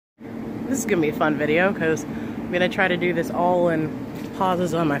This is gonna be a fun video because I'm gonna try to do this all in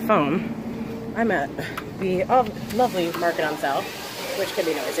pauses on my phone. I'm at the lovely Market on South, which can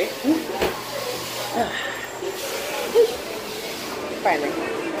be noisy. Finally.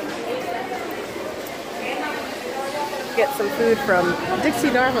 Get some food from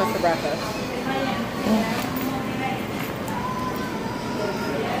Dixie Dharma for breakfast.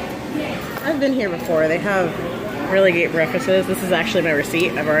 I've been here before. They have really great breakfasts. This is actually my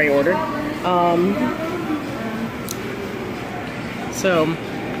receipt. I've already ordered. So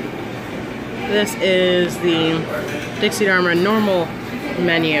this is the Dixie Dharma normal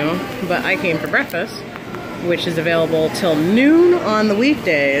menu, but I came for breakfast, which is available till noon on the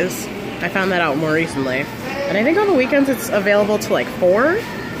weekdays. I found that out more recently. And I think on the weekends it's available till like 4.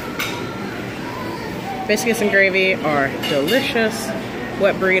 Biscuits and gravy are delicious.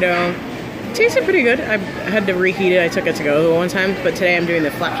 Wet burrito. Tasted pretty good. I had to reheat it. I took it to go one time, but today I'm doing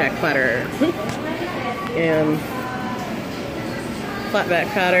the flapjack platter. And flapjack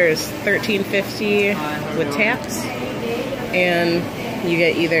platter is $13.50 with tax. And you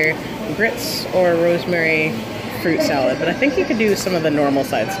get either grits or rosemary fruit salad. But I think you could do some of the normal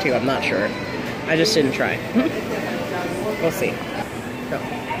sides too. I'm not sure. I just didn't try. We'll see. So,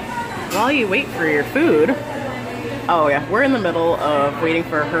 while you wait for your food, oh yeah, we're in the middle of waiting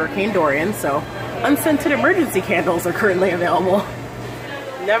for Hurricane Dorian, so unscented emergency candles are currently available.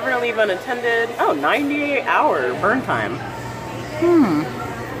 Never leave unattended. Oh, 98-hour burn time.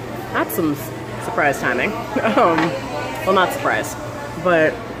 That's some surprise timing. Well, not surprise,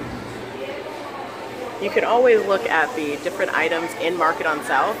 but you can always look at the different items in Market on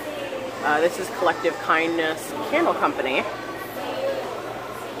South. This is Collective Kindness Candle Company.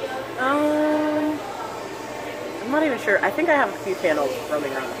 I'm not even sure. I think I have a few candles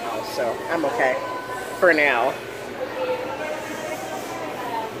roaming around the house, so I'm okay for now.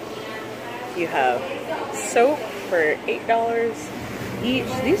 You have soap for $8 each.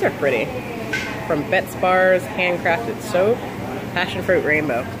 These are pretty. From Bet's Bars, handcrafted soap, passion fruit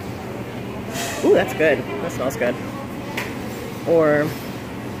rainbow. Ooh, that's good. That smells good. Or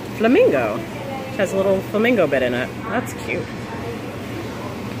flamingo. It has a little flamingo bit in it. That's cute.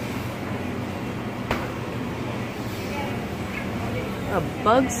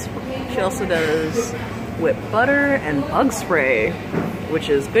 She also does whipped butter and bug spray, which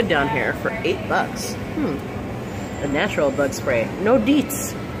is good down here for $8. A natural bug spray. No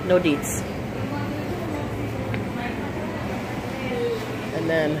deets. No deets. And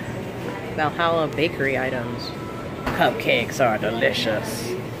then Valhalla bakery items. Cupcakes are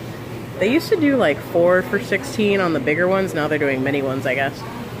delicious. They used to do like 4 for $16 on the bigger ones. Now they're doing mini ones, I guess.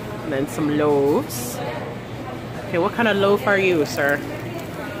 And then some loaves. Okay, what kind of loaf are you, sir?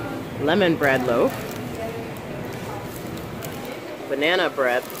 Lemon bread loaf. Banana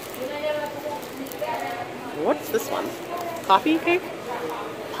bread. What's this one? Coffee cake?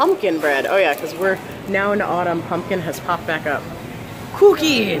 Pumpkin bread. Oh yeah, because we're now into autumn. Pumpkin has popped back up.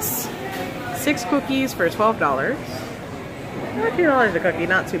 Cookies! 6 cookies for $12. $2 a cookie,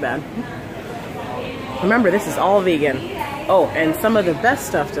 not too bad. Remember, this is all vegan. Oh, and some of the best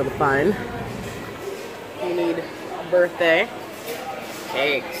stuff to find. You need birthday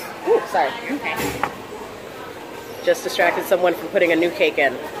cakes. Ooh, sorry. Okay. Just distracted someone from putting a new cake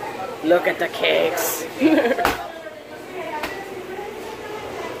in. Look at the cakes. You're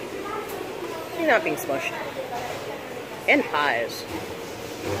not being smushed. And pies.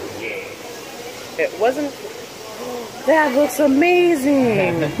 It wasn't... That looks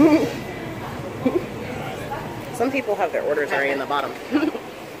amazing! Some people have their orders already in the bottom.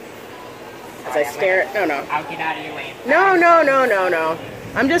 As I stare at... No. I'll get out of your way. No.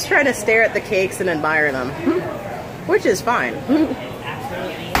 I'm just trying to stare at the cakes and admire them. Which is fine.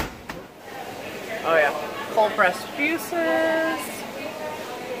 Absolutely. Oh yeah. Cold pressed juices.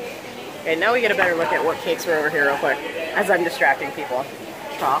 Okay, now we get a better look at what cakes are over here real quick. As I'm distracting people.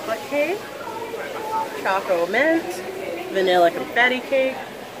 Chocolate cake. Choco mint. Vanilla confetti cake.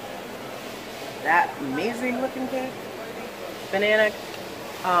 That amazing looking cake. Banana.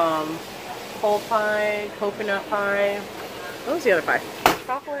 Cold pie. Coconut pie. What was the other pie?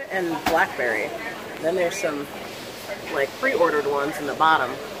 Chocolate and blackberry. Then there's some like pre-ordered ones in the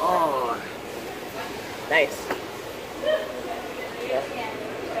bottom. Oh, nice. Yeah.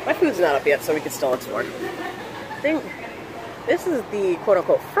 My food's not up yet, so we can still explore. I think this is the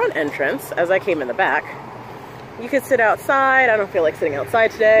quote-unquote front entrance. As I came in the back, you could sit outside. I don't feel like sitting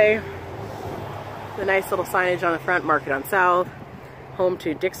outside today. The nice little signage on the front, Market on South, home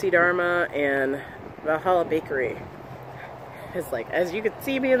to Dixie Dharma and Valhalla Bakery. It's like, as you can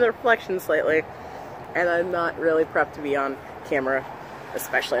see me in the reflection slightly, and I'm not really prepped to be on camera.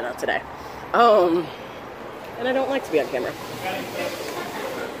 especially not today. And I don't like to be on camera.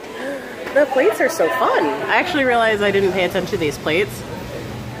 The plates are so fun. I actually realized I didn't pay attention to these plates.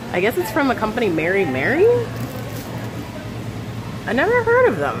 I guess it's from the company Mary Mary? I never heard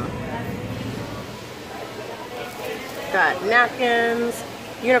of them. Got napkins,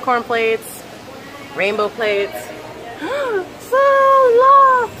 unicorn plates, rainbow plates. So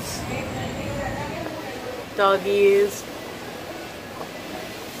lost! Doggies.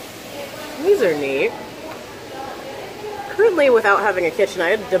 These are neat. Currently, without having a kitchen,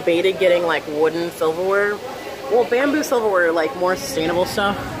 I had debated getting like wooden silverware. Well, bamboo silverware, like more sustainable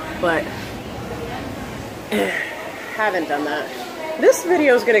stuff, but haven't done that. This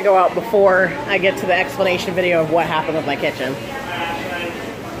video is going to go out before I get to the explanation video of what happened with my kitchen.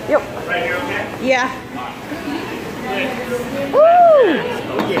 Yep. Right here, okay? Yeah. Woo!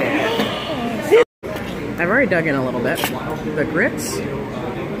 Yeah. I've already dug in a little bit. The grits,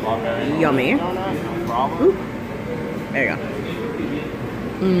 yummy. Ooh. There you go.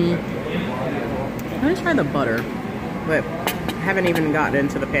 I'm gonna try the butter, but I haven't even gotten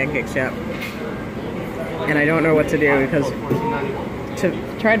into the pancakes yet. And I don't know what to do because to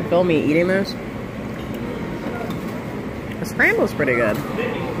try to film me eating this, the scramble's pretty good.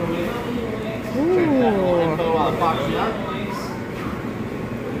 Ooh.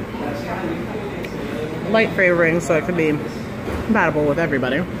 Light flavoring, so it could be compatible with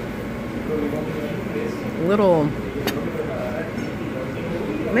everybody. Little,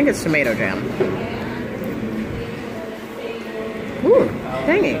 I think it's tomato jam. Ooh,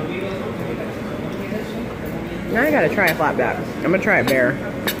 tangy. Now I gotta try a flapjack. I'm gonna try it bare.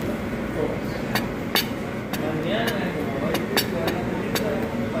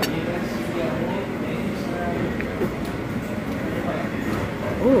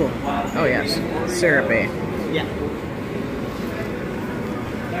 Ooh, oh yes, syrupy. Yeah.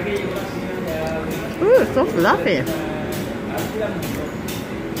 Ooh, it's so fluffy.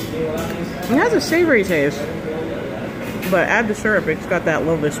 It has a savory taste, but add the syrup, it's got that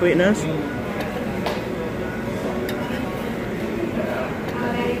lovely sweetness.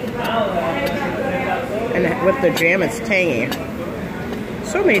 And with the jam, it's tangy.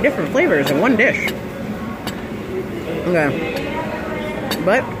 So many different flavors in one dish. Okay.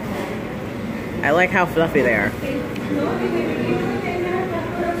 But I like how fluffy they are.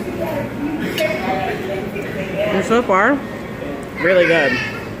 And so far, really good.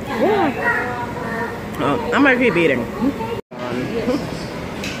 Oh, I might keep eating.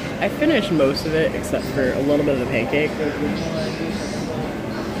 I finished most of it except for a little bit of the pancake.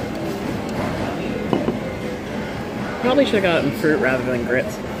 Probably should have gotten fruit rather than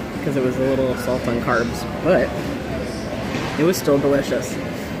grits because it was a little salt on carbs, but it was still delicious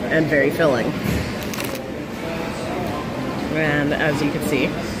and very filling. And as you can see,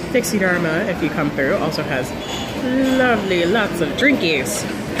 Dixie Dharma, if you come through, also has lovely lots of drinkies.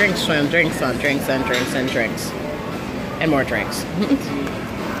 Drinks on drinks on drinks and drinks and drinks. And more drinks.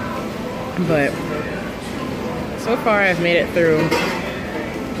 But so far I've made it through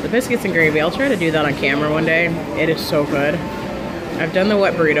the biscuits and gravy. I'll try to do that on camera one day. It is so good. I've done the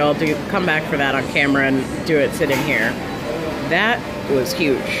wet burrito. I'll come back for that on camera and do it sitting here. That was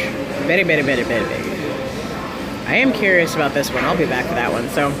huge. Very, very, very, very big. I am curious about this one. I'll be back for that one.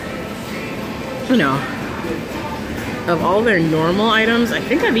 So, you know, of all their normal items, I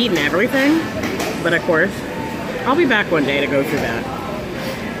think I've eaten everything. But of course, I'll be back one day to go through that.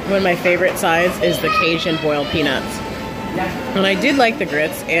 One of my favorite sides is the Cajun boiled peanuts. And I did like the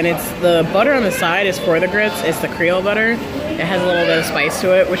grits, and it's the butter on the side is for the grits. It's the Creole butter. It has a little bit of spice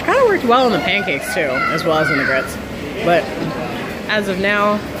to it, which kind of worked well in the pancakes too, as well as in the grits. But as of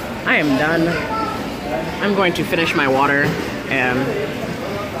now, I am done. I'm going to finish my water and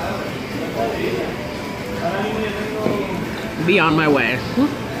be on my way.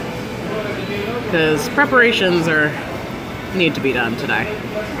 Because preparations need to be done today.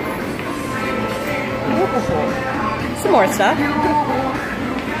 Some more stuff.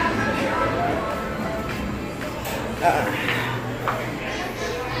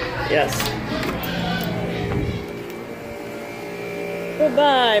 Yes.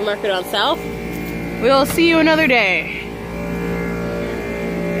 Goodbye, Market on South. We'll see you another day.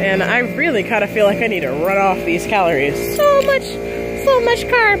 And I really kind of feel like I need to run off these calories. So much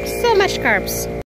carbs, so much carbs.